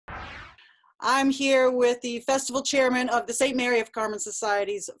I'm here with the festival chairman of the St. Mary of Carmen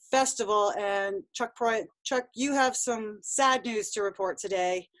Society's Festival, and Chuck Proia. Chuck, you have some sad news to report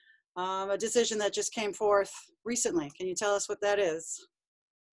today, a decision that just came forth recently. Can you tell us what that is?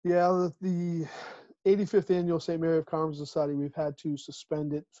 Yeah, the 85th annual St. Mary of Carmen Society, we've had to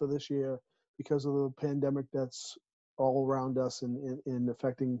suspend it for this year because of the pandemic that's all around us and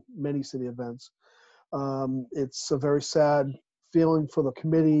affecting many city events. It's a very sad feeling for the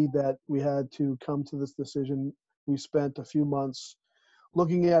committee that we had to come to this decision. We spent a few months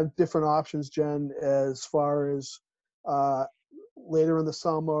looking at different options, Jen, as far as later in the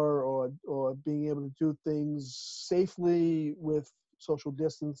summer or being able to do things safely with social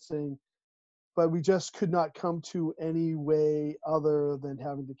distancing. But we just could not come to any way other than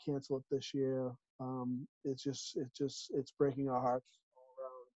having to cancel it this year. It's breaking our hearts all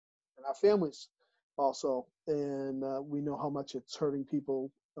around, and our families also. And we know how much it's hurting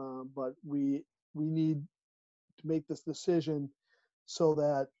people, but we need to make this decision so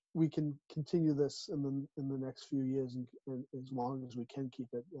that we can continue this in the next few years and as long as we can keep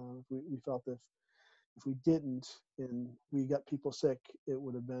it. We felt if we didn't and we got people sick, it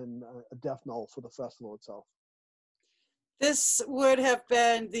would have been a death knell for the festival itself. This would have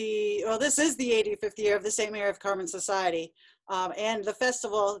been this is the 85th year of the St. Mary of Carmen Society, and the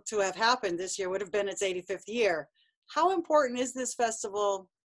festival to have happened this year would have been its 85th year. How important is this festival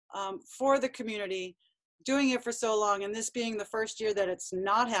for the community? Doing it for so long, and this being the first year that it's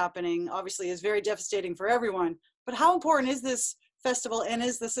not happening, obviously is very devastating for everyone. But how important is this festival and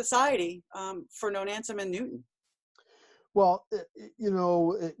is the society for Nonantum and Newton? Well,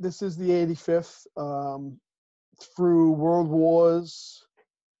 this is the 85th. Through world wars,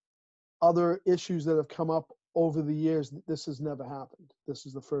 other issues that have come up over the years, this has never happened. This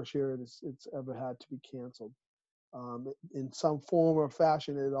is the first year it's ever had to be canceled. In some form or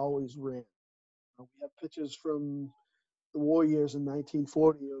fashion, it always ran. We have pictures from the war years in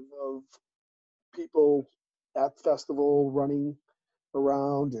 1940 of people at the festival running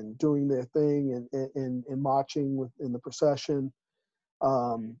around and doing their thing and marching in the procession.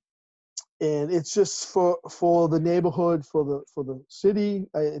 And it's just for the neighborhood, for the city.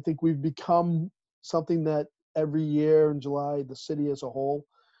 I think we've become something that every year in July, the city as a whole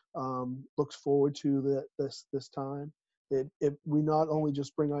looks forward to this time. We not only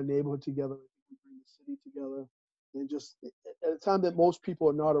just bring our neighborhood together, we bring the city together, and just at a time that most people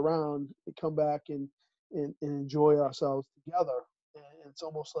are not around, we come back and enjoy ourselves together. And it's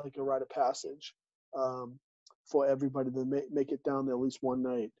almost like a rite of passage for everybody to make it down there at least one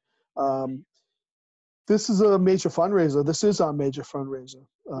night. This is a major fundraiser. This is our major fundraiser.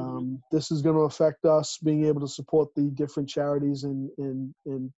 This is going to affect us being able to support the different charities and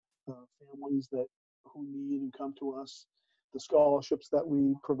families who need and come to us, the scholarships that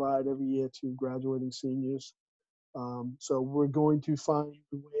we provide every year to graduating seniors. So we're going to find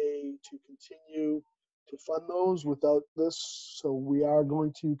a way to continue to fund those without this. So we are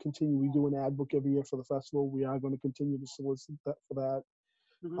going to continue. We do an ad book every year for the festival. We are going to continue to solicit for that.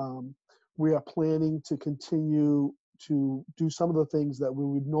 We are planning to continue to do some of the things that we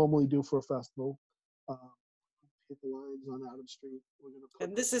would normally do for a festival. Hit the lines on Adams Street.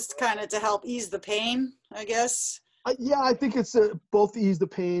 And this is kind of to help ease the pain, I guess. Yeah, I think it's both ease the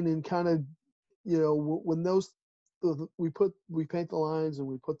pain and kind of, when we paint the lines and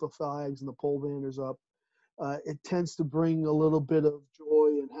we put the flags and the pole banners up, it tends to bring a little bit of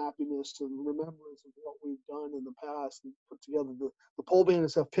joy and happiness and remembrance of what we've done in the past and put together. The pole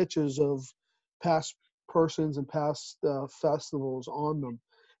banners have pictures of past persons and past festivals on them.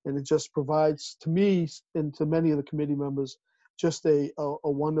 And it just provides to me and to many of the committee members just a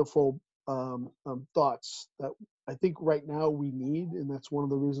wonderful thoughts that I think right now we need. And that's one of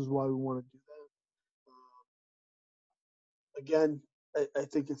the reasons why we want to do that. Again, I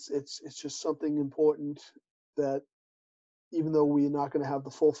think it's just something important that even though we're not going to have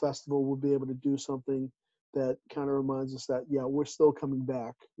the full festival, we'll be able to do something that kind of reminds us that, yeah, we're still coming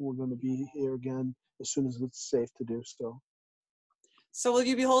back. We're going to be here again as soon as it's safe to do so. So will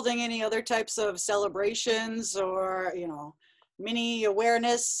you be holding any other types of celebrations or, mini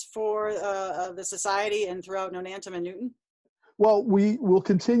awareness for the society and throughout Nonantum and Newton? Well, we will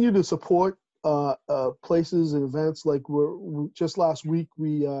continue to support places and events. Like just last week,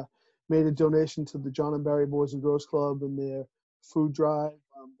 we made a donation to the John and Barry Boys and Girls Club and their food drive.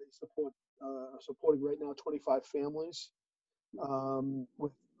 They are supporting right now 25 families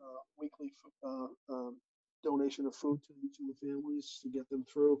with weekly donation of food to each of the families to get them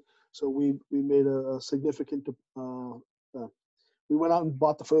through. So we made a significant. We went out and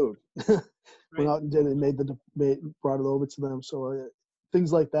bought the food. Went out and did it, brought it over to them. So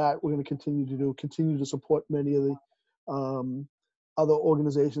things like that we're going to continue to do, continue to support many of the other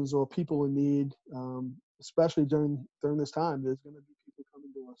organizations or people in need, especially during this time. There's going to be people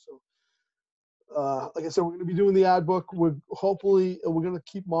coming to us. So like I said, we're going to be doing the ad book. We're going to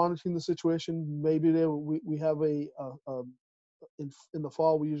keep monitoring the situation. Maybe we have in the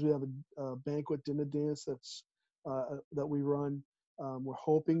fall, we usually have a banquet dinner dance that we run. We're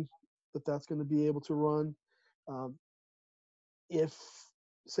hoping that's going to be able to run. If,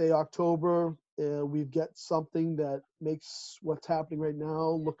 say, October, we get something that makes what's happening right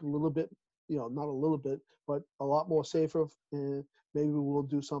now look a little bit, not a little bit, but a lot more safer, and maybe we'll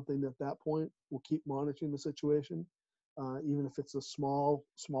do something at that point. We'll keep monitoring the situation, even if it's a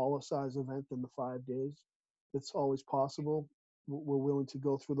smaller size event than the 5 days. It's always possible. We're willing to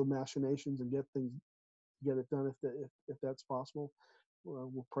go through the machinations and get it done if that's possible.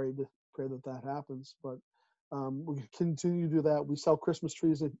 We'll pray that happens, but we continue to do that. We sell Christmas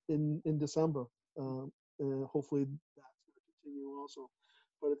trees in December, and hopefully that's going to continue also.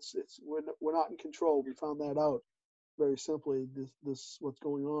 But we're not in control. We found that out very simply. This what's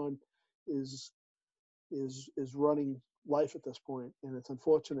going on is running life at this point, and it's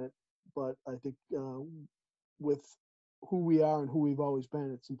unfortunate. But I think with who we are and who we've always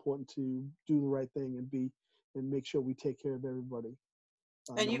been, it's important to do the right thing and make sure we take care of everybody.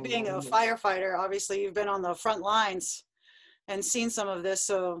 And you being a firefighter, obviously you've been on the front lines and seen some of this.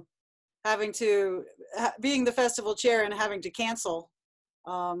 So being the festival chair and having to cancel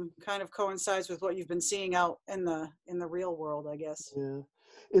kind of coincides with what you've been seeing out in the real world, I guess. Yeah,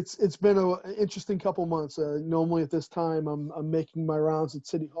 it's been an interesting couple months. Normally at this time, I'm making my rounds at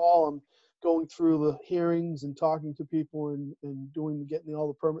City Hall. I'm going through the hearings and talking to people and getting all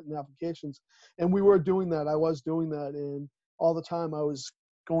the permit and applications. And we were doing that. I was doing that, and all the time I was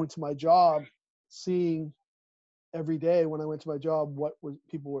going to my job, seeing every day when I went to my job what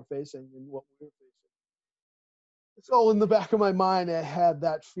people were facing and what we were facing. So in the back of my mind, I had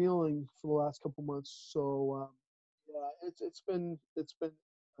that feeling for the last couple months. So yeah, it's been tough. It's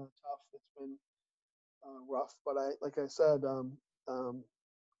been rough, but like I said,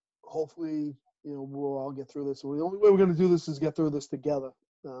 hopefully we'll all get through this. The only way we're going to do this is get through this together.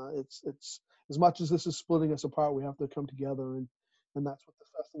 It's as much as this is splitting us apart, we have to come together, and that's what the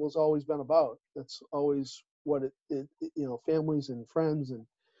festival's always been about. That's always what it families and friends and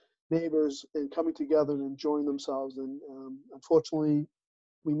neighbors and coming together and enjoying themselves. And unfortunately,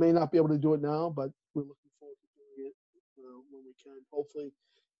 we may not be able to do it now, but we're looking forward to doing it when we can, hopefully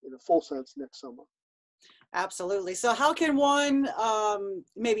in a full sense next summer. Absolutely. So how can one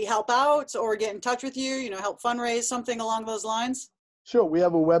maybe help out or get in touch with you, help fundraise, something along those lines? Sure. We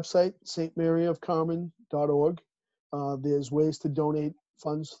have a website, stmaryofcarmen.org. There's ways to donate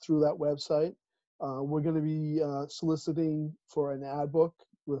funds through that website. We're going to be soliciting for an ad book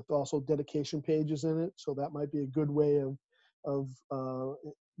with also dedication pages in it. So that might be a good way of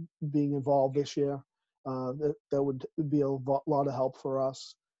being involved this year. That would be a lot of help for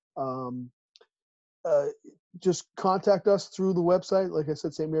us. Just contact us through the website. Like I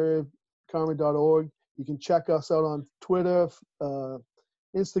said, stmaryofcarmen.org. You can check us out on Twitter,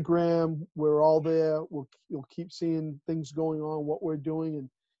 Instagram. We're all there. You'll keep seeing things going on, what we're doing, and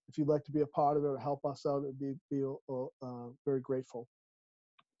if you'd like to be a part of it or help us out, it'd be very grateful.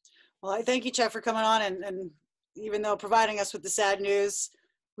 Well, I thank you, Chuck, for coming on, and even though providing us with the sad news,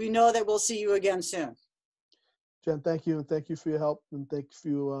 we know that we'll see you again soon. Jen, thank you, and thank you for your help, and thank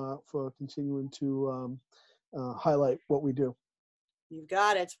you for continuing to highlight what we do. You've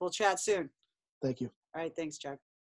got it. We'll chat soon. Thank you. All right. Thanks, Chuck.